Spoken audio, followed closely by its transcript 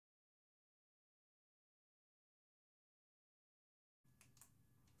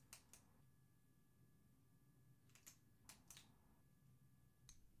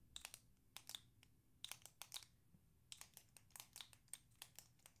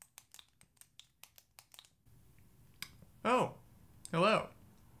Oh, hello.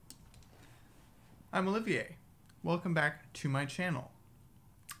 I'm Olivier. Welcome back to my channel.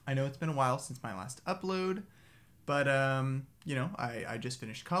 I know it's been a while since my last upload, but I just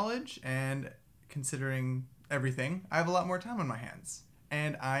finished college, and considering everything, I have a lot more time on my hands,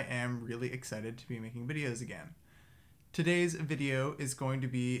 and I am really excited to be making videos again. Today's video is going to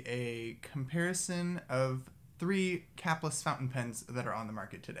be a comparison of 3 capless fountain pens that are on the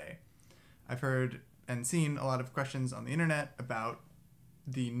market today. I've heard and seen a lot of questions on the internet about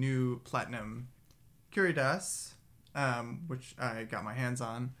the new platinum Curidas, which I got my hands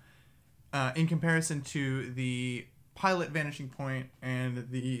on, in comparison to the Pilot Vanishing Point and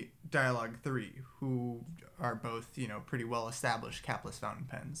the Dialog 3, who are both, pretty well established capless fountain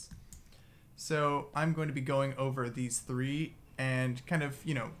pens. So I'm going to be going over these 3 and kind of,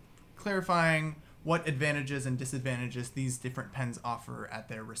 clarifying what advantages and disadvantages these different pens offer at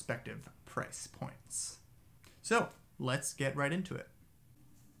their respective price points. So let's get right into it.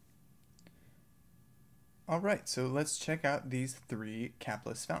 Alright, so let's check out these 3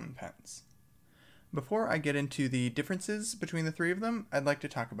 capless fountain pens. Before I get into the differences between the 3 of them, I'd like to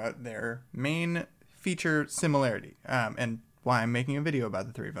talk about their main feature similarity, and why I'm making a video about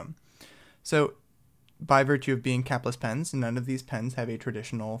the 3 of them. So, by virtue of being capless pens, none of these pens have a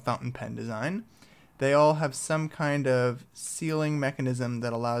traditional fountain pen design. They all have some kind of sealing mechanism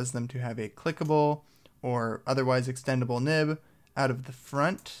that allows them to have a clickable or otherwise extendable nib out of the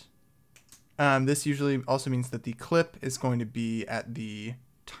front. This usually also means that the clip is going to be at the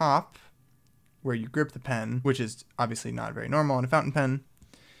top where you grip the pen, which is obviously not very normal on a fountain pen.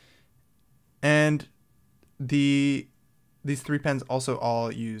 And these 3 pens also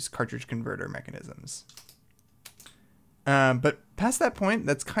all use cartridge converter mechanisms. But past that point,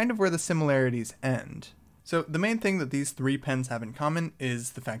 that's kind of where the similarities end. So the main thing that these 3 pens have in common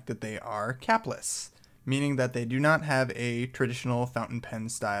is the fact that they are capless, meaning that they do not have a traditional fountain pen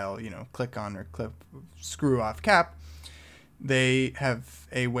style, click on or clip, screw off cap. They have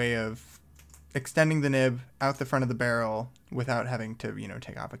a way of extending the nib out the front of the barrel without having to,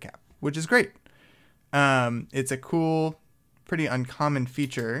 take off a cap, which is great. It's a cool, pretty uncommon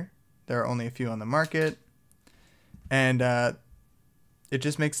feature. There are only a few on the market, and it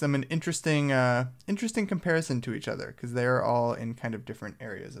just makes them an interesting comparison to each other because they are all in kind of different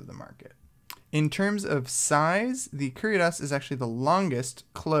areas of the market. In terms of size, the Curidas is actually the longest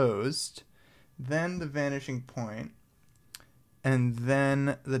closed, then the Vanishing Point, and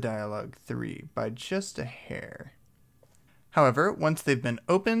then the Dialog 3 by just a hair. However, once they've been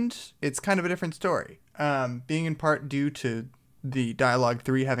opened, it's kind of a different story, being in part due to the Dialog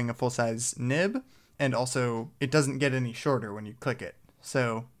 3 having a full-size nib, and also it doesn't get any shorter when you click it,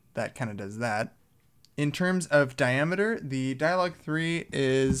 so that kind of does that. In terms of diameter, the Dialog 3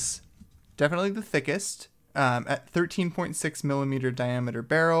 is definitely the thickest, at 13.6 millimeter diameter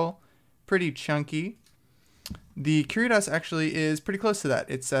barrel, pretty chunky. The Curidas actually is pretty close to that.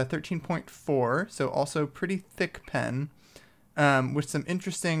 It's 13.4, so also pretty thick pen, with some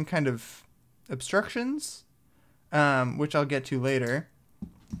interesting kind of obstructions, which I'll get to later.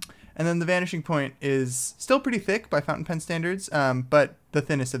 And then the Vanishing Point is still pretty thick by fountain pen standards, but the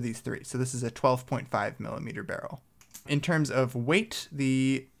thinnest of these 3. So this is a 12.5 millimeter barrel. In terms of weight,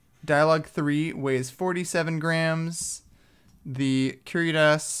 the Dialog 3 weighs 47 grams. The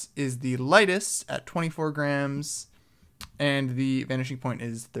Curidas is the lightest at 24 grams, and the Vanishing Point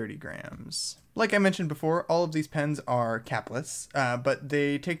is 30 grams. Like I mentioned before, all of these pens are capless, but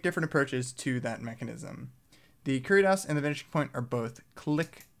they take different approaches to that mechanism. The Curidas and the Vanishing Point are both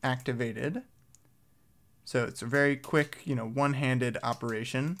click activated, so it's a very quick, one-handed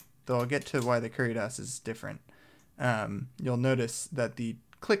operation, though I'll get to why the Curidas is different. You'll notice that the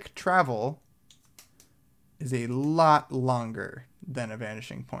click travel is a lot longer than a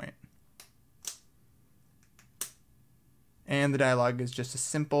Vanishing Point. And the Dialog is just a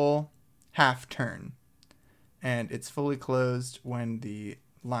simple half turn, and it's fully closed when the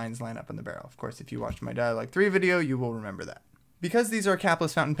lines line up on the barrel. Of course, if you watched my Dialog 3 video, you will remember that. Because these are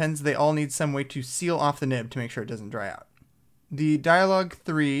capless fountain pens, they all need some way to seal off the nib to make sure it doesn't dry out. The Dialog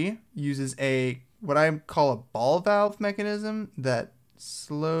 3 uses what I call a ball valve mechanism that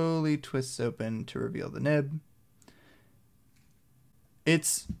slowly twists open to reveal the nib.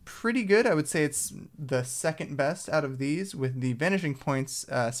 It's pretty good. I would say it's the second best out of these, with the Vanishing Point's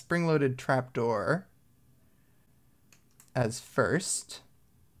spring-loaded trapdoor as first.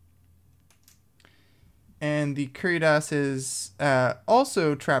 And the Curidas is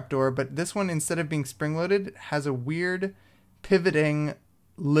also trapdoor, but this one, instead of being spring-loaded, has a weird pivoting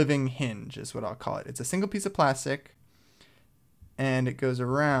living hinge, is what I'll call it. It's a single piece of plastic, and it goes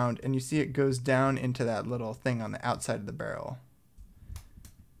around, and you see it goes down into that little thing on the outside of the barrel.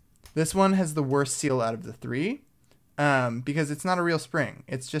 This one has the worst seal out of the three because it's not a real spring.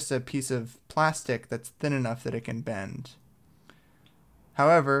 It's just a piece of plastic that's thin enough that it can bend.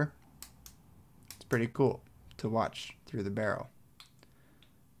 However, it's pretty cool to watch through the barrel.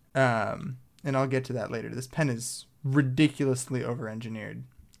 And I'll get to that later. This pen is ridiculously over-engineered,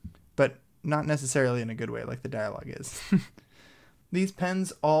 but not necessarily in a good way like the Dialog is. These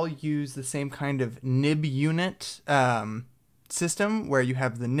pens all use the same kind of nib unit system where you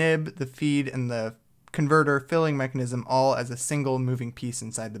have the nib, the feed, and the converter filling mechanism all as a single moving piece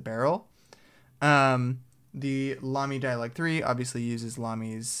inside the barrel. The Lamy Dialog 3 obviously uses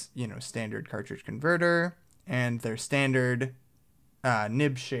Lamy's, standard cartridge converter and their standard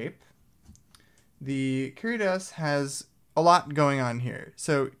nib shape. The Curidas has a lot going on here.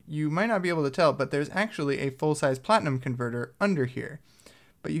 So you might not be able to tell, but there's actually a full-size platinum converter under here.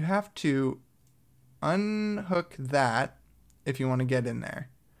 But you have to unhook that if you want to get in there.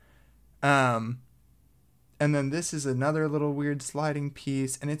 And then this is another little weird sliding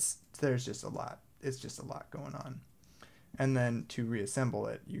piece, and there's just a lot. It's just a lot going on. And then to reassemble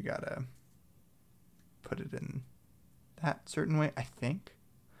it, you gotta put it in that certain way, I think.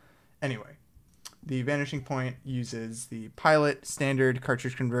 Anyway, the Vanishing Point uses the Pilot standard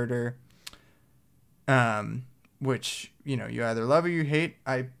cartridge converter, which, you either love or you hate.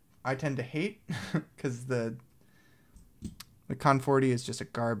 I tend to hate because the Con 40 is just a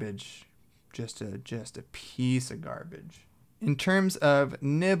garbage, just a piece of garbage. In terms of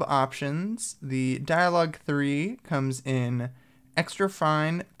nib options, the Dialog 3 comes in extra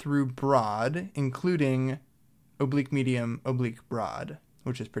fine through broad, including oblique medium, oblique broad,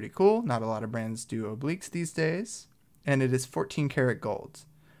 which is pretty cool. Not a lot of brands do obliques these days, and it is 14 karat gold.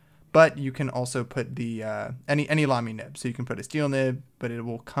 But you can also put the any Lamy nib, so you can put a steel nib, but it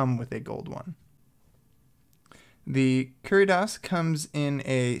will come with a gold one. The Curidas comes in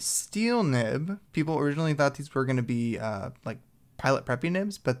a steel nib. People originally thought these were going to be like Pilot Preppy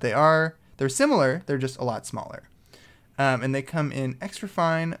nibs, but they're similar. They're just a lot smaller. And they come in extra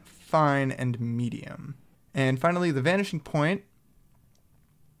fine, fine, and medium. And finally, the Vanishing Point.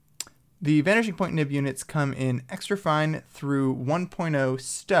 The Vanishing Point nib units come in extra fine through 1.0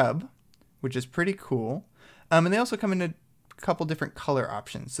 stub, which is pretty cool. And they also come in a couple different color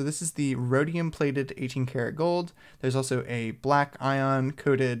options. So this is the rhodium plated 18 karat gold. There's also a black ion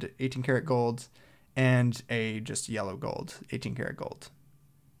coated 18 karat gold and a just yellow gold 18 karat gold.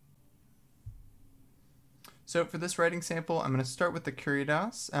 So for this writing sample, I'm going to start with the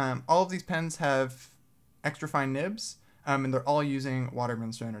Curidas. All of these pens have extra fine nibs, and they're all using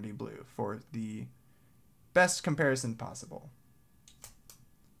Waterman Serenity Blue for the best comparison possible.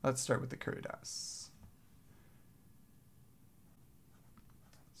 Let's start with the Curidas.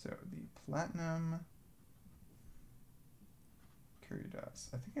 So the Platinum Curidas.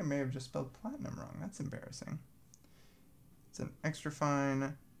 I think I may have just spelled platinum wrong. That's embarrassing. It's an extra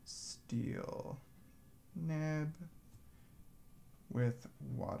fine steel nib with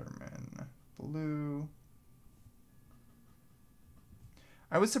Waterman Blue.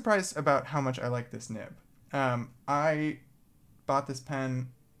 I was surprised about how much I like this nib. I bought this pen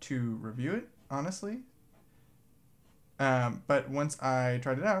to review it, honestly. But once I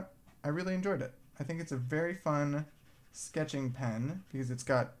tried it out, I really enjoyed it. I think it's a very fun sketching pen because it's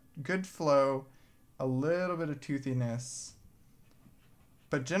got good flow, a little bit of toothiness,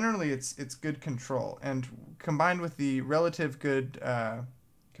 but generally it's good control. And combined with the relative good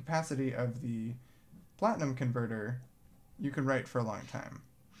capacity of the Platinum converter, you can write for a long time.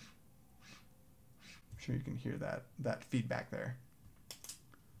 I'm sure you can hear that feedback there.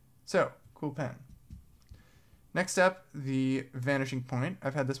 So, cool pen. Next up, the Vanishing Point.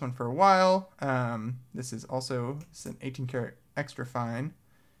 I've had this one for a while. This is also an 18 karat extra fine.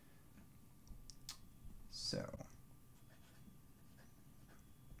 So,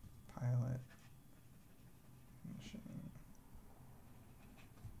 Pilot, Vanishing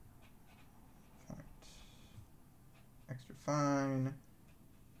Point, extra fine,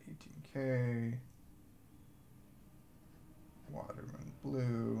 18K, Waterman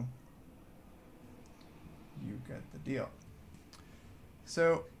Blue. You get the deal.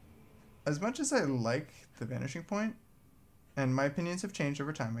 So, as much as I like the Vanishing Point, and my opinions have changed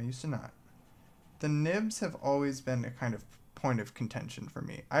over time, I used to not, the nibs have always been a kind of point of contention for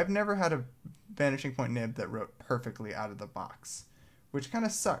me. I've never had a Vanishing Point nib that wrote perfectly out of the box, which kind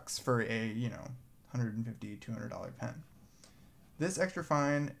of sucks for a, $150, $200 pen. This extra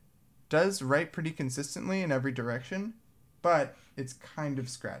fine does write pretty consistently in every direction, but it's kind of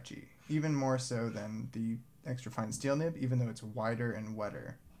scratchy, even more so than the extra fine steel nib, even though it's wider and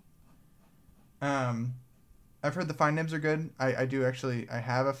wetter. I've heard the fine nibs are good. I do actually, I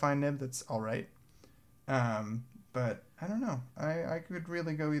have a fine nib that's all right. But I don't know. I could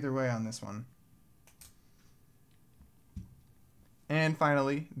really go either way on this one. And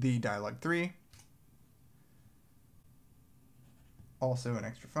finally, the Dialog 3. Also an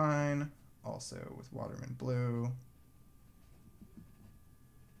extra fine, also with Waterman Blue.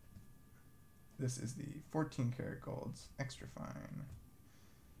 This is the 14 karat gold's extra fine.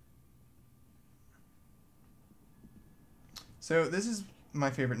 So this is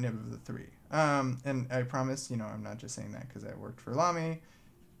my favorite nib of the three. And I promise, I'm not just saying that because I worked for Lamy.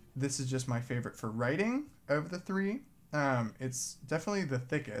 This is just my favorite for writing of the three. It's definitely the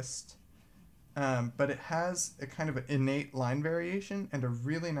thickest, but it has a kind of an innate line variation and a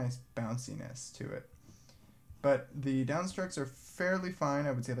really nice bounciness to it. But the downstrokes are fairly fine.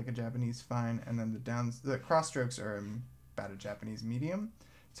 I would say like a Japanese fine, and then the cross strokes are about a Japanese medium.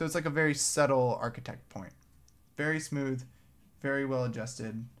 So it's like a very subtle architect point. Very smooth, very well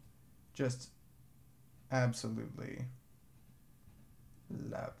adjusted, just absolutely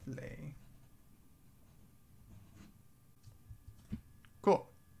lovely. Cool.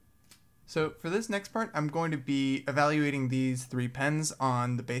 So for this next part, I'm going to be evaluating these three pens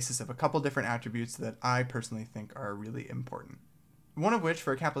on the basis of a couple different attributes that I personally think are really important. One of which,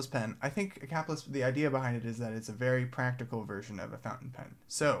 for a capless pen, I think a capless, the idea behind it is that it's a very practical version of a fountain pen.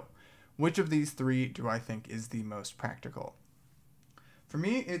 So, which of these three do I think is the most practical? For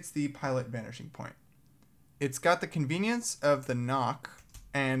me, it's the Pilot Vanishing Point. It's got the convenience of the knock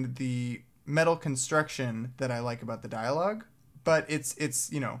and the metal construction that I like about the Dialog, but it's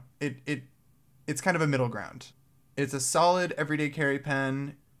kind of a middle ground. It's a solid everyday carry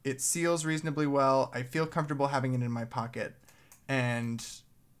pen. It seals reasonably well. I feel comfortable having it in my pocket, and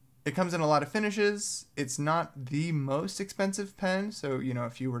it comes in a lot of finishes. It's not the most expensive pen, so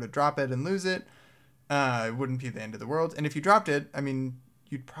if you were to drop it and lose it, it wouldn't be the end of the world. And if you dropped it,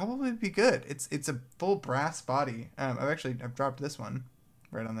 you'd probably be good. It's a full brass body. I've dropped this one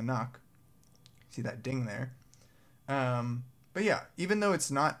right on the knock. See that ding there? But yeah, even though it's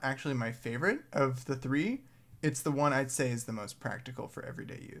not actually my favorite of the three, it's the one I'd say is the most practical for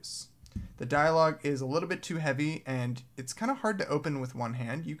everyday use. The Dialog is a little bit too heavy, and it's kind of hard to open with one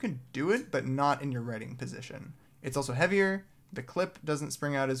hand. You can do it, but not in your writing position. It's also heavier, the clip doesn't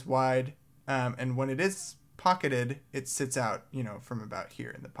spring out as wide, and when it is pocketed, it sits out, from about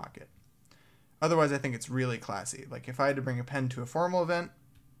here in the pocket. Otherwise, I think it's really classy. Like if I had to bring a pen to a formal event,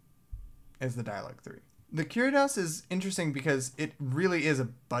 it's the Dialog 3. The Curidas is interesting because it really is a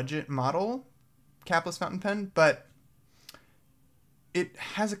budget model capless fountain pen, but it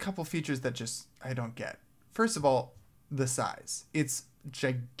has a couple features that just I don't get. First of all, the size. It's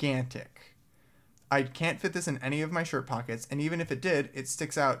gigantic. I can't fit this in any of my shirt pockets, and even if it did, it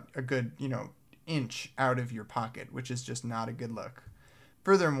sticks out a good, inch out of your pocket, which is just not a good look.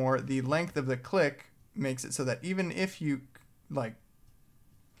 Furthermore, the length of the click makes it so that even if you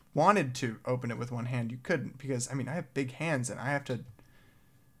wanted to open it with one hand, you couldn't, because I have big hands and I have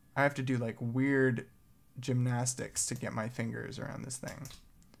to do like weird gymnastics to get my fingers around this thing.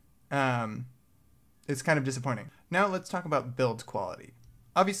 It's kind of disappointing. Now let's talk about build quality.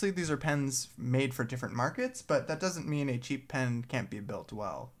 Obviously these are pens made for different markets, but that doesn't mean a cheap pen can't be built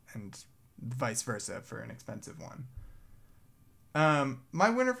well, and vice versa for an expensive one. My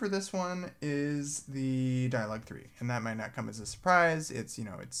winner for this one is the Dialog 3, and that might not come as a surprise. It's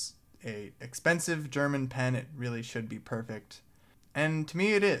a expensive German pen. It really should be perfect. And to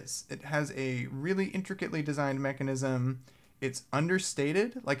me it is. It has a really intricately designed mechanism. It's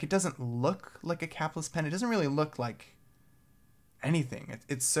understated. Like, it doesn't look like a capless pen. It doesn't really look like anything.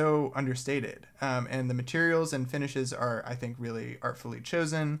 It's so understated. And the materials and finishes are, I think, really artfully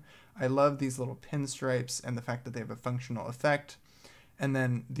chosen. I love these little pinstripes and the fact that they have a functional effect. And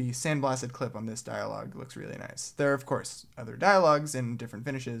then the sandblasted clip on this Dialog looks really nice. There are, of course, other Dialogs in different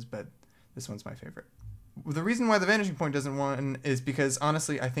finishes, but this one's my favorite. The reason why the Vanishing Point doesn't win is because,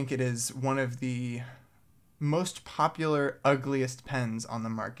 honestly, I think it is one of the most popular, ugliest pens on the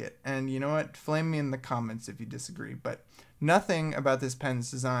market. And you know what? Flame me in the comments if you disagree, but nothing about this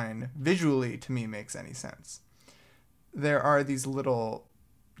pen's design visually to me makes any sense. There are these little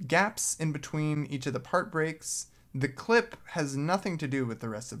gaps in between each of the part breaks. The clip has nothing to do with the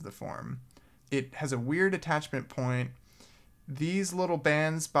rest of the form. It has a weird attachment point. These little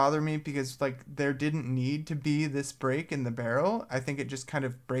bands bother me because there didn't need to be this break in the barrel. I think it just kind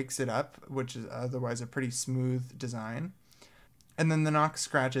of breaks it up, which is otherwise a pretty smooth design. And then the knock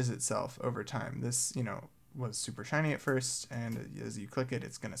scratches itself over time. This, was super shiny at first, and as you click it,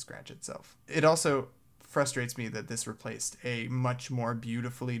 it's going to scratch itself. It also frustrates me that this replaced a much more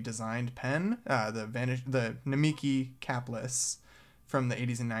beautifully designed pen. The Namiki Capless from the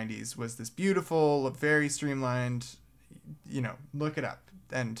 80s and 90s was this beautiful, very streamlined, look it up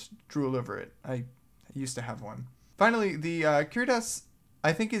and drool over it. I used to have one. Finally, the Curidas,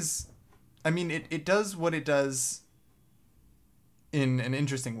 I think it does what it does in an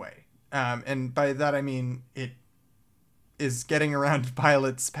interesting way. And by that I mean it is getting around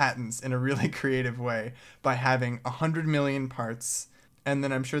Pilot's patents in a really creative way by having 100 million parts. And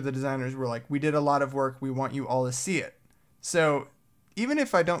then I'm sure the designers were like, we did a lot of work, we want you all to see it. So even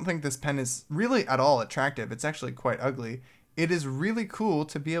if I don't think this pen is really at all attractive, it's actually quite ugly, it is really cool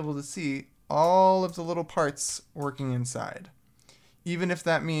to be able to see all of the little parts working inside. Even if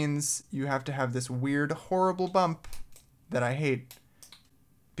that means you have to have this weird, horrible bump that I hate,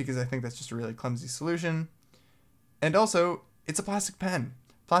 because I think that's just a really clumsy solution. And also, it's a plastic pen.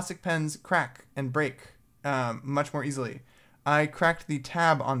 Plastic pens crack and break much more easily. I cracked the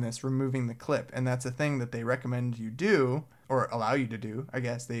tab on this, removing the clip, and that's a thing that they recommend you do, or allow you to do. I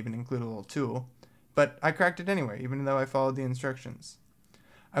guess they even include a little tool. But I cracked it anyway, even though I followed the instructions.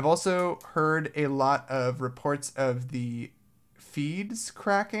 I've also heard a lot of reports of the feeds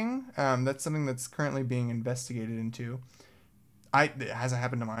cracking. That's something that's currently being investigated into. It hasn't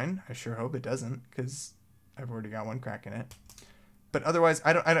happened to mine. I sure hope it doesn't, because I've already got one crack in it. But otherwise,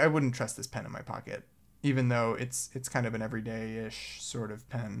 I wouldn't trust this pen in my pocket, even though it's kind of an everyday-ish sort of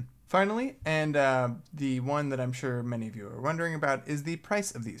pen. Finally, and the one that I'm sure many of you are wondering about, is the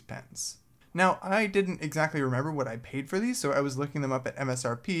price of these pens. Now, I didn't exactly remember what I paid for these, so I was looking them up at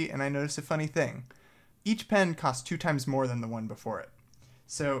MSRP, and I noticed a funny thing. Each pen costs 2 times more than the one before it.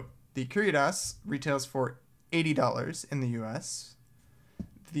 So the Curidas retails for $80 in the US,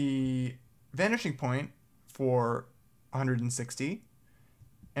 the Vanishing Point for $160,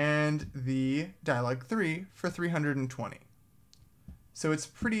 and the Dialog 3 for $320. So it's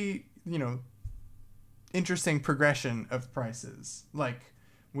pretty, interesting progression of prices. Like,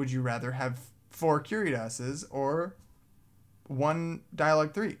 would you rather have 4 Curidases or 1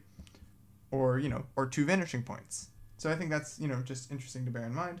 Dialog 3? Or 2 Vanishing Points. So I think that's, just interesting to bear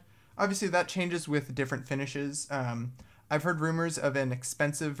in mind. Obviously, that changes with different finishes. I've heard rumors of an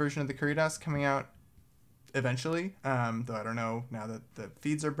expensive version of the Curidas coming out eventually, though I don't know now that the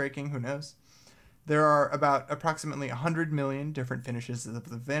feeds are breaking, who knows. There are approximately 100 million different finishes of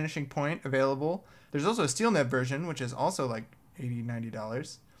the Vanishing Point available. There's also a steel nib version, which is also like $80,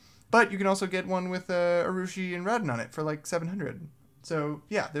 $90. But you can also get one with Urushi and Radin on it for like $700. So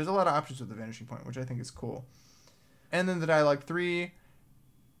yeah, there's a lot of options with the Vanishing Point, which I think is cool. And then the Dialog 3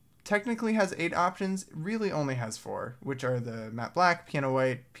 technically has 8 options, really only has 4, which are the matte black, piano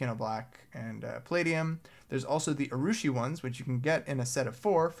white, piano black, and palladium. There's also the Urushi ones, which you can get in a set of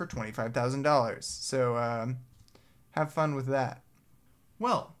 4 for $25,000. So have fun with that.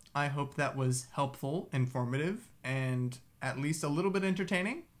 Well, I hope that was helpful, informative, and at least a little bit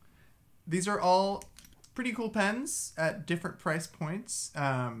entertaining. These are all pretty cool pens at different price points.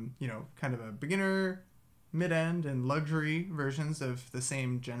 Kind of a beginner, mid-end, and luxury versions of the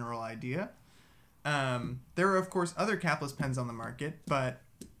same general idea. There are, of course, other capless pens on the market, but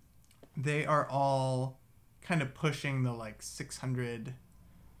they are all kind of pushing the like $600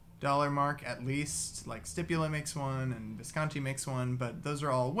 mark at least. Like Stipula makes one and Visconti makes one, but those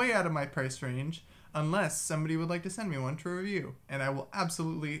are all way out of my price range unless somebody would like to send me one to review, and I will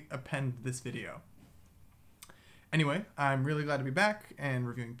absolutely append this video. Anyway, I'm really glad to be back and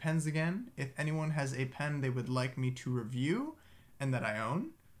reviewing pens again. If anyone has a pen they would like me to review and that I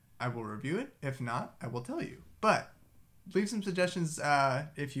own, I will review it. If not, I will tell you. But leave some suggestions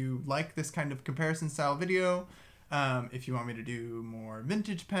if you like this kind of comparison style video. If you want me to do more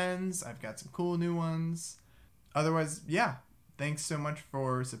vintage pens, I've got some cool new ones. Otherwise, yeah, thanks so much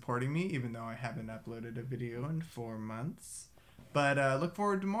for supporting me, even though I haven't uploaded a video in 4 months. But look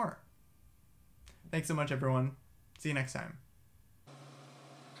forward to more. Thanks so much, everyone. See you next time.